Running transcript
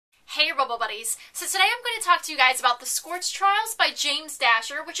Hey Robo-Buddies. So today I'm going to talk to you guys about the Scorch Trials by James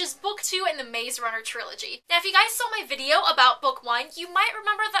Dasher, which is book 2 in the Maze Runner trilogy. Now if you guys saw my video about book 1, you might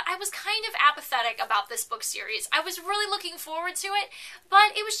remember that I was kind of apathetic about this book series. I was really looking forward to it,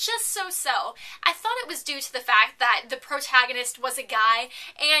 but it was just so-so. I thought it was due to the fact that the protagonist was a guy,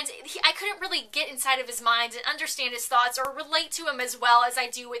 and I couldn't really get inside of his mind and understand his thoughts or relate to him as well as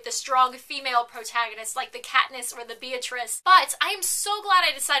I do with the strong female protagonists like the Katniss or the Beatrice. But I am so glad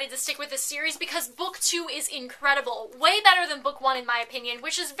I decided to stick with this series because book 2 is incredible. Way better than book 1 in my opinion,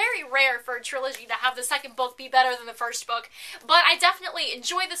 which is very rare for a trilogy to have the second book be better than the first book. But I definitely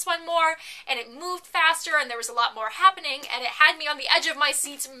enjoyed this one more, and it moved faster, and there was a lot more happening, and it had me on the edge of my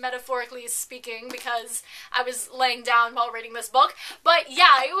seat, metaphorically speaking, because I was laying down while reading this book. But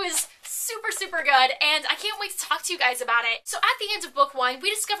yeah, it was super good, and I can't wait to talk to you guys about it. So at the end of book 1, we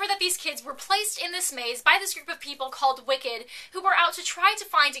discover that these kids were placed in this maze by this group of people called Wicked, who were out to try to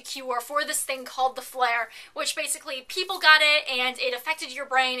find a cure for this thing called the flare, which basically people got it, and it affected your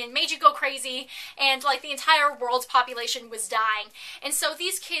brain and made you go crazy, and like the entire world's population was dying. And so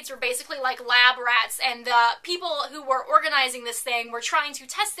these kids were basically like lab rats, and the people who were organizing this thing were trying to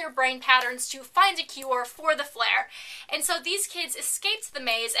test their brain patterns to find a cure for the flare. And so these kids escaped the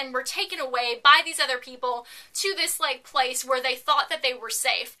maze and were taken away by these other people to this like place where they thought that they were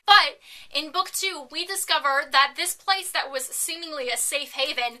safe. But in book 2, we discover that this place that was seemingly a safe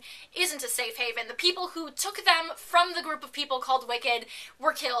haven isn't a safe haven. The people who took them from the group of people called Wicked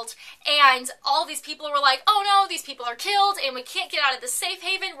were killed, and all these people were like, oh no, these people are killed and we can't get out of the safe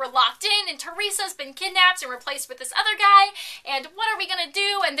haven, we're locked in, and Teresa's been kidnapped and replaced with this other guy, and what are we gonna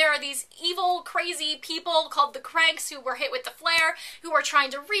do? And there are these evil, crazy people called the Cranks who were hit with the flare, who are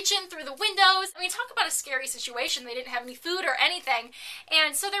trying to reach in through the windows. I mean, talk about a scary situation. They didn't have any food or anything,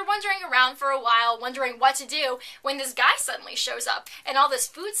 and so they're wandering around for a while, wondering what to do, when this guy suddenly shows up, and all this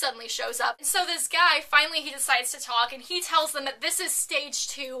food suddenly shows up. And so this guy, finally he decides to talk, and he tells them that this is stage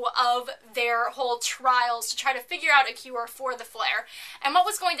 2 of their whole trials to try to figure out a cure for the flare. And what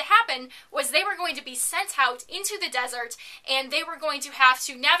was going to happen was they were going to be sent out into the desert, and they were going to have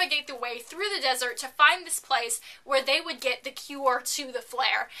to navigate the way through the desert to find this place where they would get the cure to the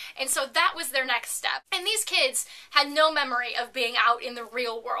flare. And so that was their next step. And these kids had no memory of being out in the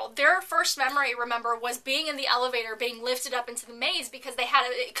real world. Their first memory, remember, was being in the elevator, being lifted up into the maze because they had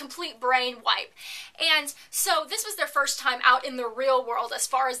a complete brain wipe. And so this was their first time out in the real world as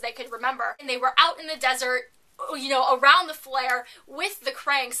far as they could remember. And they were out in the desert, you know, around the flare with the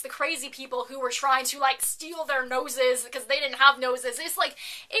Cranks, the crazy people who were trying to like steal their noses because they didn't have noses. It's like,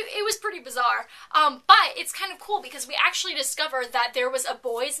 it was pretty bizarre. But it's kind of cool because we actually discovered that there was a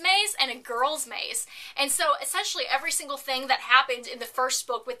boys' maze and a girls' maze. And so essentially every single thing that happened in the first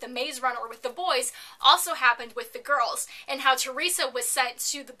book with the Maze Runner with the boys also happened with the girls. And how Teresa was sent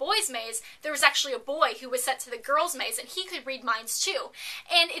to the boys' maze, there was actually a boy who was sent to the girls' maze, and he could read minds too.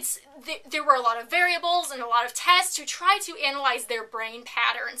 And there were a lot of variables and a lot of tests to try to analyze their brain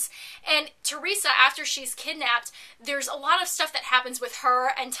patterns. And Teresa, after she's kidnapped, there's a lot of stuff that happens with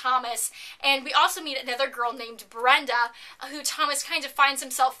her and Thomas, and we also meet another girl named Brenda, who Thomas kind of finds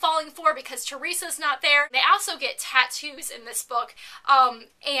himself falling for because Teresa's not there. They also get tattoos in this book,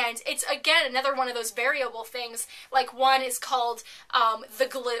 and it's again another one of those variable things. Like one is called the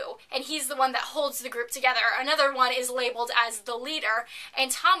Glue, and he's the one that holds the group together. Another one is labeled as the Leader, and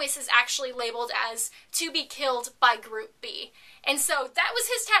Thomas is actually labeled as to be killed by Group B. And so that was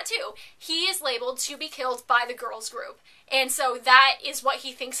his tattoo. He is labeled to be killed by the girls group. And so that is what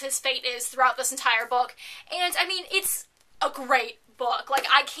he thinks his fate is throughout this entire book. And I mean, it's a great book. Like,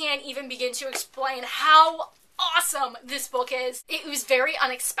 I can't even begin to explain how awesome this book is. It was very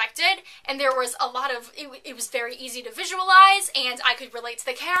unexpected, and there was a lot of, it was very easy to visualize, and I could relate to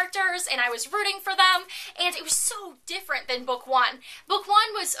the characters, and I was rooting for them, and it was so different than book 1. Book 1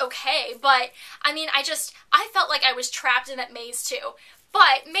 was okay, but I mean, I felt like I was trapped in that maze too.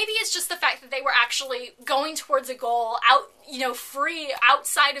 But maybe it's just the fact that they were actually going towards a goal out, you know, free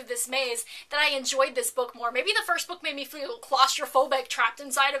outside of this maze, that I enjoyed this book more. Maybe the first book made me feel claustrophobic, trapped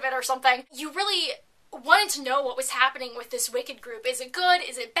inside of it or something. You really wanted to know what was happening with this Wicked group. Is it good?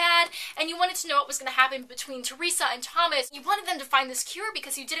 Is it bad? And you wanted to know what was going to happen between Teresa and Thomas. You wanted them to find this cure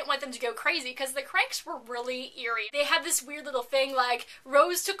because you didn't want them to go crazy, because the Cranks were really eerie. They had this weird little thing like,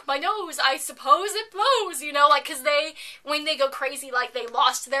 Rose took my nose, I suppose it blows, you know, like, because when they go crazy, like, they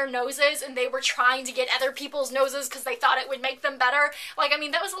lost their noses and they were trying to get other people's noses because they thought it would make them better. Like, I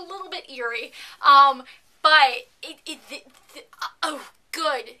mean, that was a little bit eerie. But oh,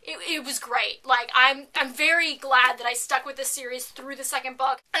 good. It was great. Like, I'm very glad that I stuck with this series through the second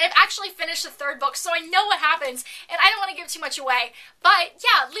book. And I've actually finished the third book, so I know what happens, and I don't want to give too much away. But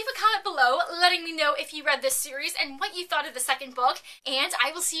yeah, leave a comment below letting me know if you read this series and what you thought of the second book, and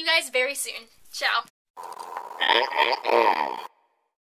I will see you guys very soon. Ciao.